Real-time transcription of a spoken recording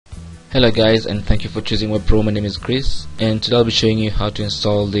Hello guys, and thank you for choosing Web Pro. My name is Chris, and today I'll be showing you how to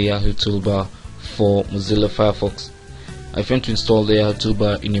install the Yahoo Toolbar for Mozilla Firefox. If you want to install the Yahoo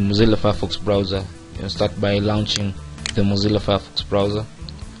Toolbar in your Mozilla Firefox browser, you can start by launching the Mozilla Firefox browser.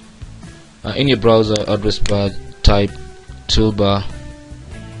 In your browser address bar, type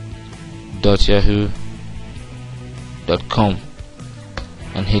toolbar.yahoo.com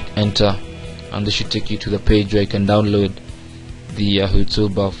and hit enter, and this should take you to the page where you can download the Yahoo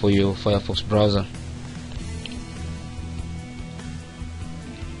Toolbar for your Firefox browser.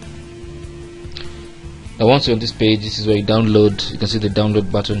 Now once you're on this page, this is where you download. You can see the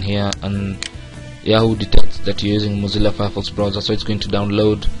download button here, and Yahoo detects that you're using Mozilla Firefox browser, so it's going to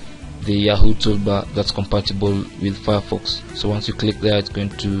download the Yahoo Toolbar that's compatible with Firefox. So once you click there, it's going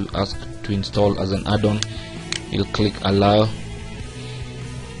to ask to install as an add-on. You'll click allow,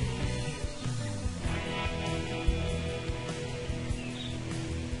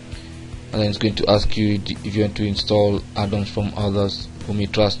 and then it's going to ask you if you want to install add-ons from others whom you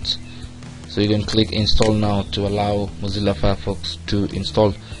trust. So you can click install now to allow Mozilla Firefox to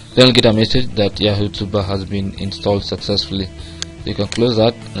install. Then you'll get a message that Yahoo Toolbar has been installed successfully. So you can close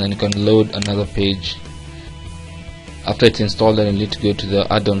that, and then you can load another page. After it's installed, then you need to go to the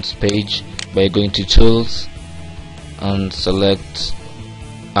add-ons page by going to tools and select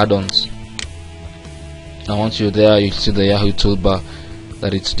add-ons. Now once you're there, you'll see the Yahoo Toolbar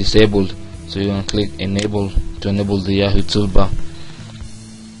that it's disabled, so you can click enable to enable the Yahoo Toolbar,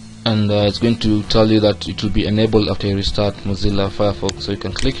 and it's going to tell you that it will be enabled after you restart Mozilla Firefox. So you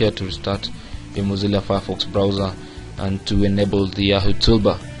can click here to restart your Mozilla Firefox browser and to enable the Yahoo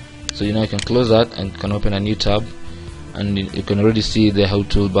Toolbar. So you can close that and can open a new tab, and you can already see the Yahoo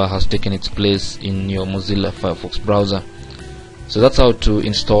Toolbar has taken its place in your Mozilla Firefox browser. So that's how to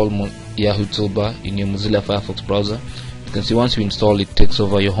install Yahoo Toolbar in your Mozilla Firefox browser. You can see once you install, it takes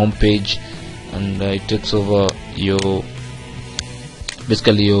over your home page, and it takes over your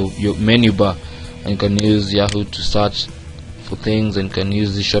menu bar, and you can use Yahoo to search for things, and you can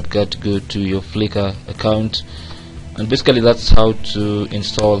use the shortcut to go to your Flickr account. And basically that's how to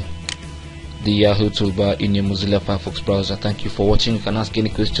install the Yahoo Toolbar in your Mozilla Firefox browser. Thank you for watching. You can ask any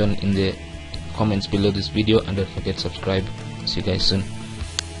question in the comments below this video, and don't forget to subscribe. See you guys soon.